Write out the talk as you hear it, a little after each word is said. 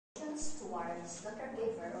towards the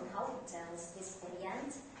caregiver on how it tells his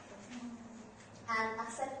client, and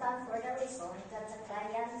acceptance for the reason that the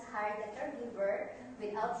client hired the caregiver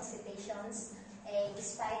without hesitations,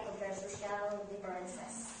 despite of their social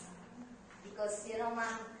differences. Because you know,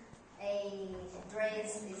 ma'am, a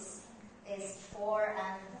dress is poor,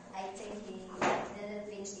 and I think he didn't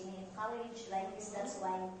finish in college like this. That's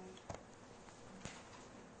why.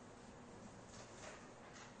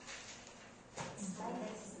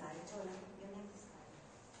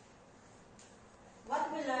 What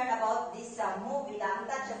we learn about this movie, The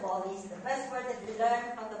Untouchable, is the first word that we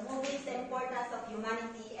learn from the movie is the importance of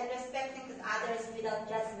humanity and respecting others without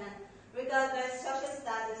judgment, regardless of social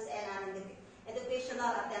status and educational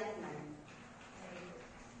attainment.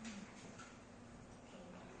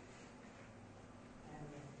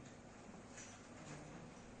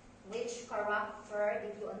 Which character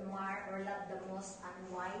did you admire or love the most,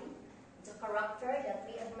 and why? The character that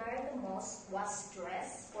we admired the most was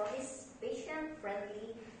Dress for his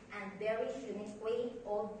patient-friendly and very unique way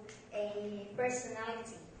of a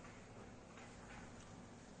personality.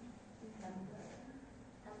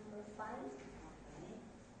 Number 5.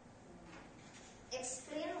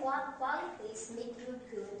 Explain what qualities make you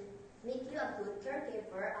a good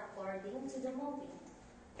caregiver according to the movie.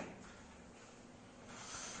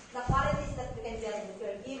 The qualities that we can get in the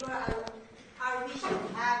caregiver are we should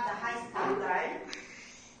have the high standard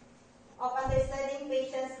of understanding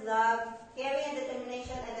patients' love, caring and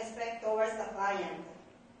determination, and respect towards the client.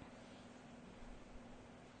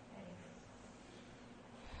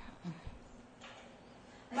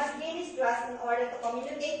 Must gain his trust in order to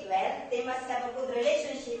communicate well. They must have a good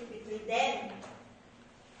relationship between them.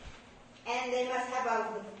 And they must have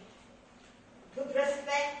a good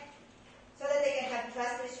respect so that they can have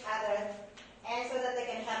trust with each other and so that they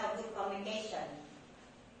can have a good communication.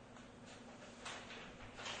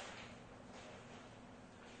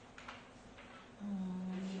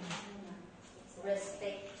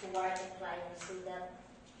 Respect toward the client so that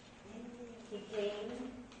he can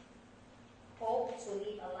hope to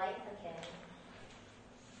live a life again.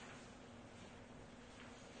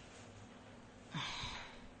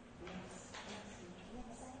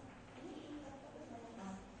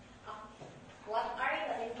 What are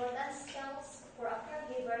the important skills for a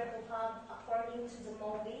caregiver to have according to the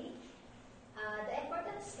movie? The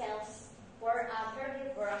important skills for a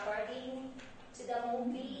caregiver according to the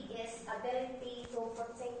movie is ability to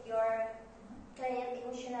protect your client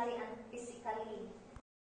emotionally and physically.